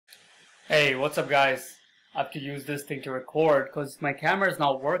Hey, what's up guys? I have to use this thing to record because my camera is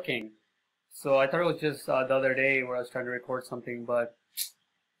not working. So I thought it was just the other day where I was trying to record something, but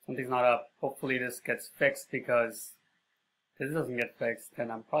something's not up. Hopefully this gets fixed, because if this doesn't get fixed,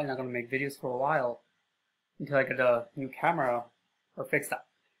 then I'm probably not going to make videos for a while until I get a new camera or fix that.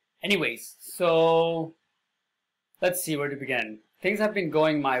 Anyways, so let's see where to begin. Things have been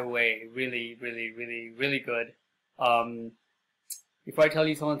going my way really good. Before I tell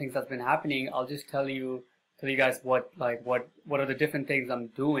you some of the things that's been happening, I'll just tell you guys what are the different things I'm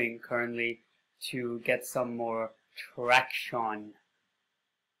doing currently to get some more traction.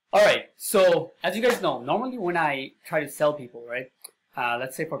 Alright, so as you guys know, normally when I try to sell people, right,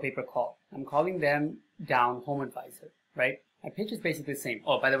 let's say for pay-per-call, I'm calling them down Home Advisor, right? My pitch is basically the same.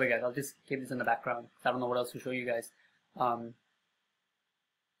 Oh, by the way guys, I'll just keep this in the background. I don't know what else to show you guys. And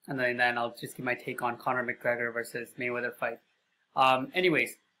then I'll just give my take on Conor McGregor versus Mayweather fight.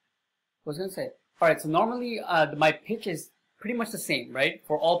 Anyways, what was I gonna say? Alright, so normally my pitch is pretty much the same, right?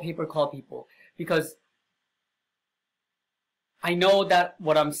 For all pay-per-call people, because I know that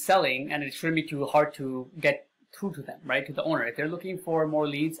what I'm selling, and it shouldn't be too hard to get through to them, right? To the owner. If they're looking for more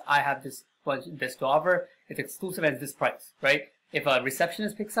leads, I have this to offer. It's exclusive at this price, right? If a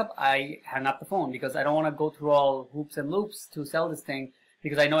receptionist picks up, I hang up the phone because I don't want to go through all hoops and loops to sell this thing,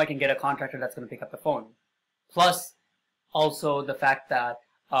 because I know I can get a contractor that's going to pick up the phone. Plus, also the fact that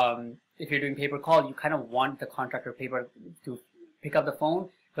if you're doing pay-per-call, you kind of want the contractor to pick up the phone,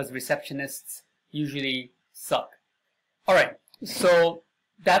 because receptionists usually suck. Alright, so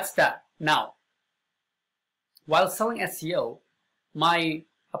that's that. Now, while selling SEO, my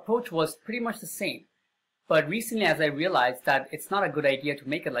approach was pretty much the same. But recently, as I realized that it's not a good idea to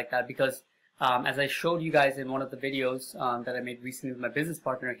make it like that, because as I showed you guys in one of the videos that I made recently with my business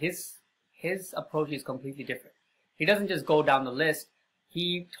partner, his approach is completely different. He doesn't just go down the list.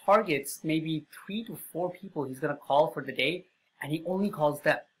 He targets maybe 3 to 4 people he's going to call for the day, and he only calls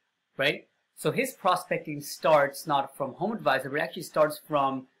them, right? So his prospecting starts not from Home Advisor, but it actually starts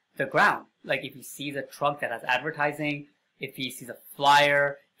from the ground. Like if he sees a truck that has advertising, if he sees a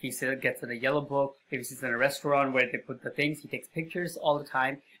flyer, if he gets in a yellow book, if he sees in a restaurant where they put the things, he takes pictures all the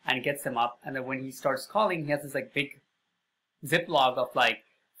time and gets them up. And then when he starts calling, he has this like big Ziploc of like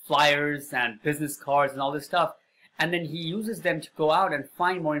flyers and business cards and all this stuff. And then he uses them to go out and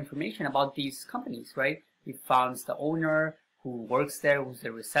find more information about these companies, right? He finds the owner, who works there, who's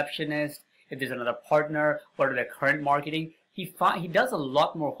the receptionist, if there's another partner, what are their current marketing. He does a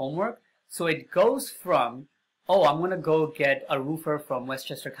lot more homework. So it goes from, oh, I'm going to go get a roofer from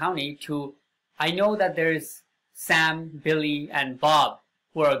Westchester County, to, I know that there's Sam, Billy, and Bob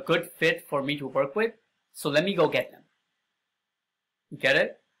who are a good fit for me to work with, so let me go get them. You get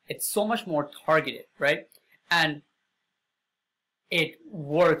it? It's so much more targeted, right? And it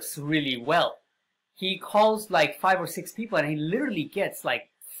works really well. He calls like 5 or 6 people and he literally gets like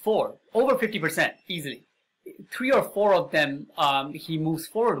 4, over 50% easily. 3 or 4 of them he moves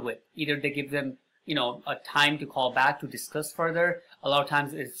forward with. Either they give them, you know, a time to call back to discuss further. A lot of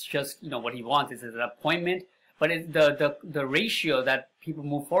times it's just, you know, what he wants is an appointment. But the ratio that people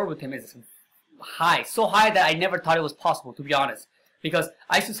move forward with him is high. So high that I never thought it was possible, to be honest. Because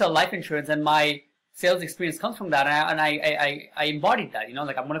I used to sell life insurance, and my sales experience comes from that, and I embodied that. You know,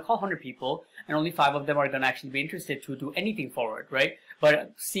 like I'm going to call 100 people, and only 5 of them are going to actually be interested to do anything forward, right?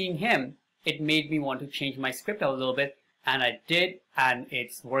 But seeing him, it made me want to change my script a little bit, and I did, and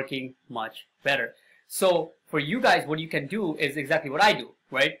it's working much better. So for you guys, what you can do is exactly what I do,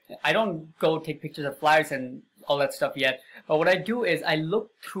 right? I don't go take pictures of flyers and all that stuff yet, but what I do is I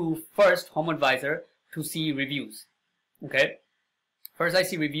look through first Home Advisor to see reviews, okay? First, I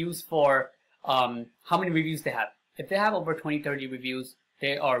see reviews for how many reviews they have. If they have over 20, 30 reviews,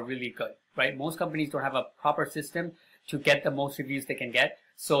 they are really good, right? Most companies don't have a proper system to get the most reviews they can get.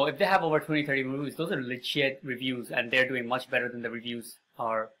 So if they have over 20, 30 reviews, those are legit reviews, and they're doing much better than the reviews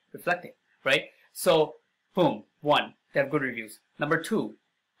are reflecting, right? So, boom, 1, they have good reviews. Number 2,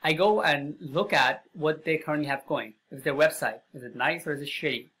 I go and look at what they currently have going. Is their website, is it nice or is it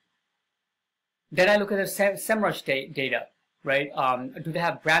shitty? Then I look at their SEMrush data. Right? Do they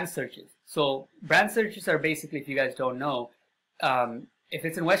have brand searches? So brand searches are basically, if you guys don't know, if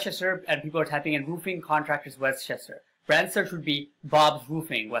it's in Westchester and people are typing in roofing contractors Westchester, brand search would be Bob's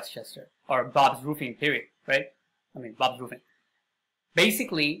Roofing Westchester, or Bob's Roofing period, right? I mean, Bob's Roofing.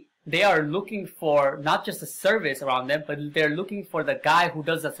 Basically, they are looking for not just a service around them, but they're looking for the guy who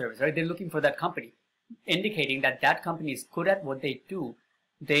does the service, right? They're looking for that company, indicating that that company is good at what they do.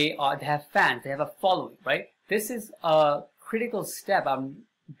 They have fans, they have a following, right? This is a critical step I'm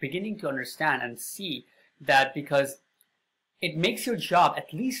beginning to understand and see, that because it makes your job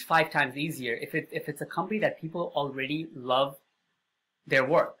at least 5 times easier if it's a company that people already love their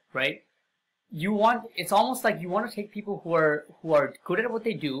work, right? It's almost like you want to take people who are good at what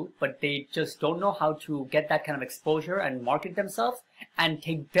they do, but they just don't know how to get that kind of exposure and market themselves, and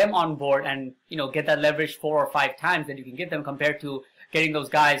take them on board and, you know, get that leverage 4 or 5 times that you can give them, compared to getting those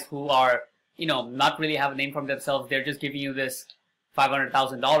guys who are, you know, not really have a name for themselves. They're just giving you this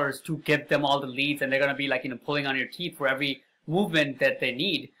 $500,000 to get them all the leads, and they're going to be like, you know, pulling on your teeth for every movement that they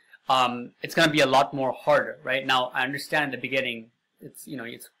need. It's going to be a lot more harder, right? Now, I understand in the beginning, it's, you know,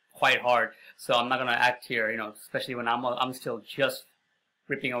 it's quite hard. So I'm not going to act here, you know, especially when I'm still just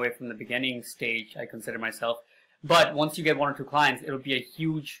ripping away from the beginning stage, I consider myself. But once you get 1 or 2 clients, it'll be a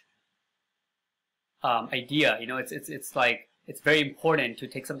huge idea. You know, it's like, it's very important to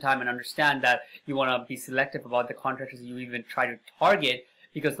take some time and understand that you want to be selective about the contractors you even try to target,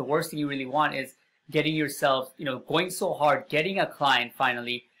 because the worst thing you really want is getting yourself, you know, going so hard, getting a client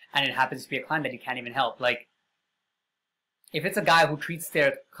finally, and it happens to be a client that you can't even help. Like, if it's a guy who treats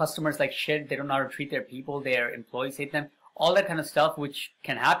their customers like shit, they don't know how to treat their people, their employees hate them, all that kind of stuff, which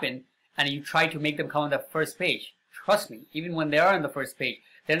can happen, and you try to make them come on the first page, trust me, even when they are on the first page,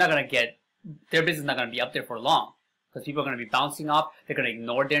 they're not going to get, their business is not going to be up there for long, because people are going to be bouncing off, they're going to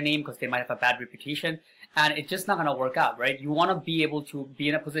ignore their name because they might have a bad reputation, and it's just not going to work out, right? You want to be able to be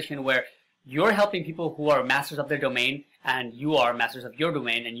in a position where you're helping people who are masters of their domain, and you are masters of your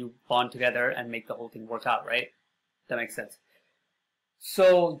domain, and you bond together and make the whole thing work out, right? That makes sense.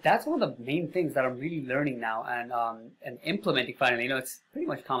 So that's one of the main things that I'm really learning now and implementing finally. You know, it's pretty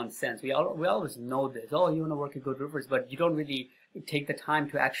much common sense. We always know this. Oh, you want to work with good roofers, but you don't really take the time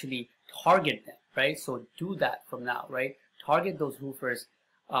to actually target them, right? So do that from now, right? Target those roofers,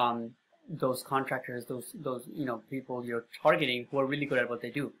 those contractors, those you know, people you're targeting who are really good at what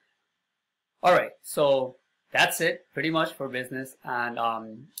they do. All right, so that's it pretty much for business.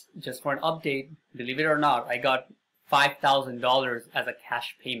 And just for an update, believe it or not, I got $5,000 as a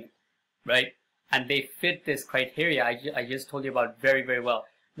cash payment, right? And they fit this criteria I just told you about very, very well.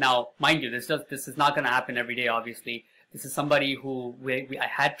 Now, mind you, this is not going to happen every day, obviously. This is somebody who I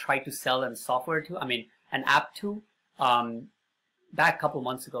had tried to sell them software to, I mean, an app to, back a couple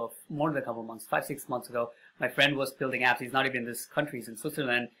months ago, more than a couple months, 5-6 months ago. My friend was building apps. He's not even in this country, he's in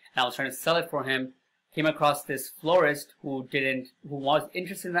Switzerland, and I was trying to sell it for him. Came across this florist who was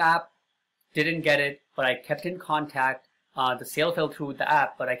interested in the app, didn't get it, but I kept in contact. The sale fell through with the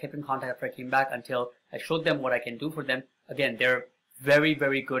app, but I kept in contact after I came back until I showed them what I can do for them. Again, they're very,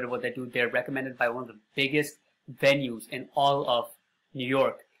 very good at what they do. They're recommended by one of the biggest venues in all of New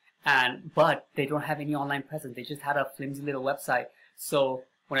York, but they don't have any online presence. They just had a flimsy little website. So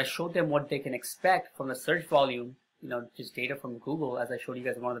when I showed them what they can expect from the search volume, you know, just data from Google, as I showed you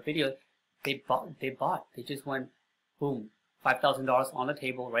guys in one of the videos, they bought. They just went, boom, $5,000 on the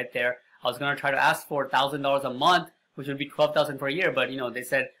table right there. I was going to try to ask for $1,000 a month, which would be $12,000 per year, but, you know, they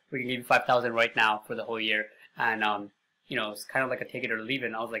said we can give you $5,000 right now for the whole year. And, you know, it's kind of like a take it or leave it.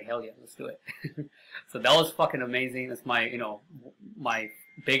 And I was like, hell yeah, let's do it. So that was fucking amazing. That's my, you know, my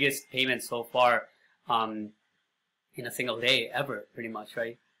biggest payment so far, in a single day ever, pretty much,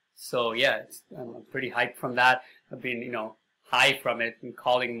 right? So yeah, I'm pretty hyped from that. I've been, you know, high from it and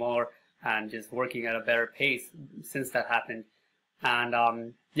calling more and just working at a better pace since that happened.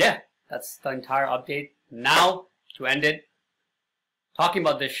 And, yeah. That's the entire update. Now, to end it, talking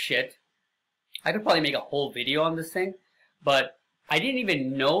about this shit, I could probably make a whole video on this thing, but I didn't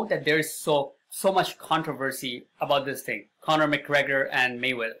even know that there's so much controversy about this thing. Conor McGregor and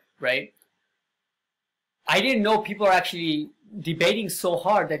Mayweather, right? I didn't know people are actually debating so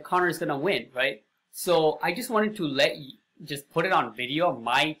hard that Conor is going to win, right? So I just wanted to just put it on video,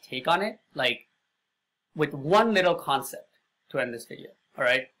 my take on it, like with one little concept to end this video. All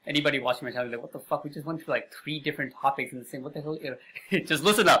right, anybody watching my channel, like, what the fuck? We just went through like 3 different topics in the same. What the hell? Just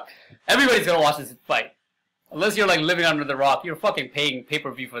listen up. Everybody's gonna watch this fight, unless you're like living under the rock. You're fucking paying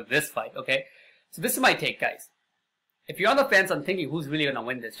pay-per-view for this fight, okay? So this is my take, guys. If you're on the fence on thinking who's really gonna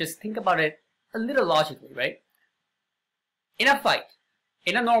win this, just think about it a little logically, right? In a fight,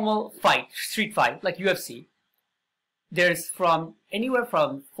 in a normal fight, street fight like UFC, there's from anywhere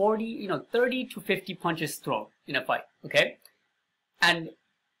from 30 to 50 punches thrown in a fight, okay? And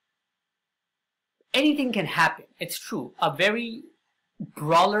anything can happen. It's true. A very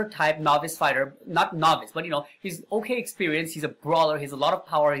brawler type novice fighter, not novice, but, you know, he's okay experience. He's a brawler. He has a lot of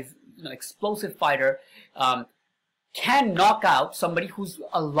power. He's, you know, explosive fighter. Can knock out somebody who's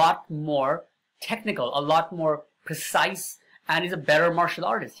a lot more technical, a lot more precise, and is a better martial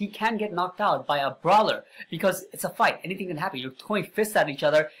artist. He can get knocked out by a brawler because it's a fight. Anything can happen. You're throwing fists at each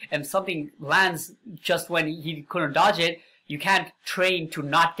other, and something lands just when he couldn't dodge it. You can't train to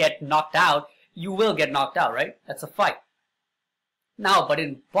not get knocked out. You will get knocked out, right? That's a fight. Now, but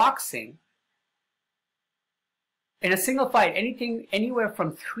in boxing, in a single fight, anywhere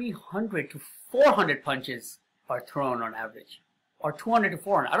from 300 to 400 punches are thrown on average. Or 200 to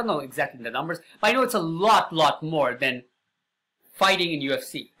 400. I don't know exactly the numbers, but I know it's a lot more than fighting in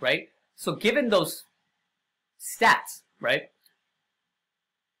UFC, right? So given those stats, right?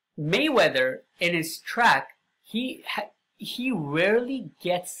 Mayweather, in his track, he rarely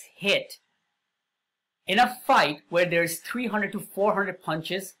gets hit in a fight where there's 300 to 400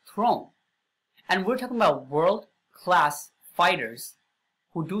 punches thrown. And we're talking about world-class fighters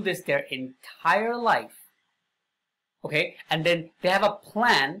who do this their entire life. Okay? And then they have a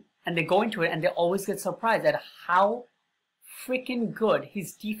plan and they go into it and they always get surprised at how freaking good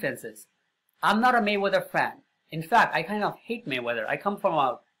his defense is. I'm not a Mayweather fan. In fact, I kind of hate Mayweather. I come from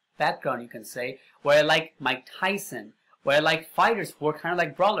a background, you can say, where I like Mike Tyson, where I like fighters who are kind of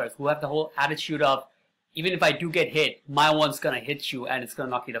like brawlers, who have the whole attitude of, even if I do get hit, my one's gonna hit you and it's gonna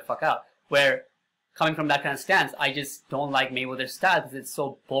knock you the fuck out. Where, coming from that kind of stance, I just don't like Mayweather's style because it's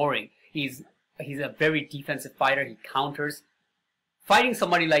so boring. He's a very defensive fighter. He counters. Fighting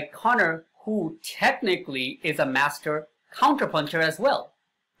somebody like Conor, who technically is a master counterpuncher as well,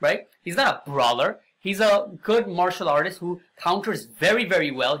 right? He's not a brawler. He's a good martial artist who counters very,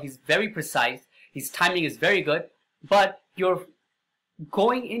 very well. He's very precise. His timing is very good. But you're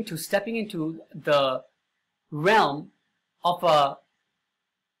stepping into the realm of a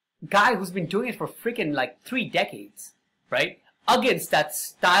guy who's been doing it for freaking like 3 decades, right? Against that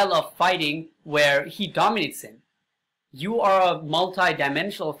style of fighting where he dominates in. You are a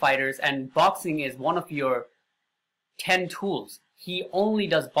multi-dimensional fighter and boxing is one of your 10 tools. He only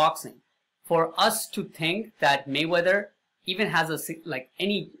does boxing. For us to think that Mayweather even has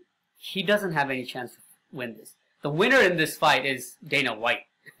he doesn't have any chance to win this. The winner in this fight is Dana White.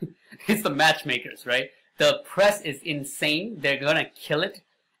 It's the matchmakers, right? The press is insane. They're gonna kill it.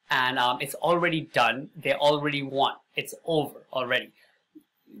 And it's already done. They already won. It's over already.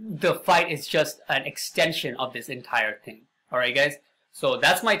 The fight is just an extension of this entire thing. Alright guys? So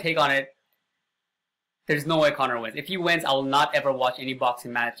that's my take on it. There's no way Conor wins. If he wins, I will not ever watch any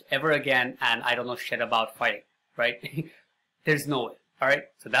boxing match ever again, and I don't know shit about fighting. Right? There's no way. Alright?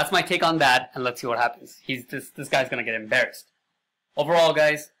 So that's my take on that, and let's see what happens. This guy's gonna get embarrassed. Overall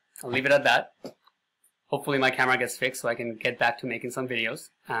guys, I'll leave it at that. Hopefully my camera gets fixed so I can get back to making some videos.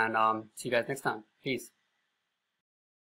 And see you guys next time. Peace.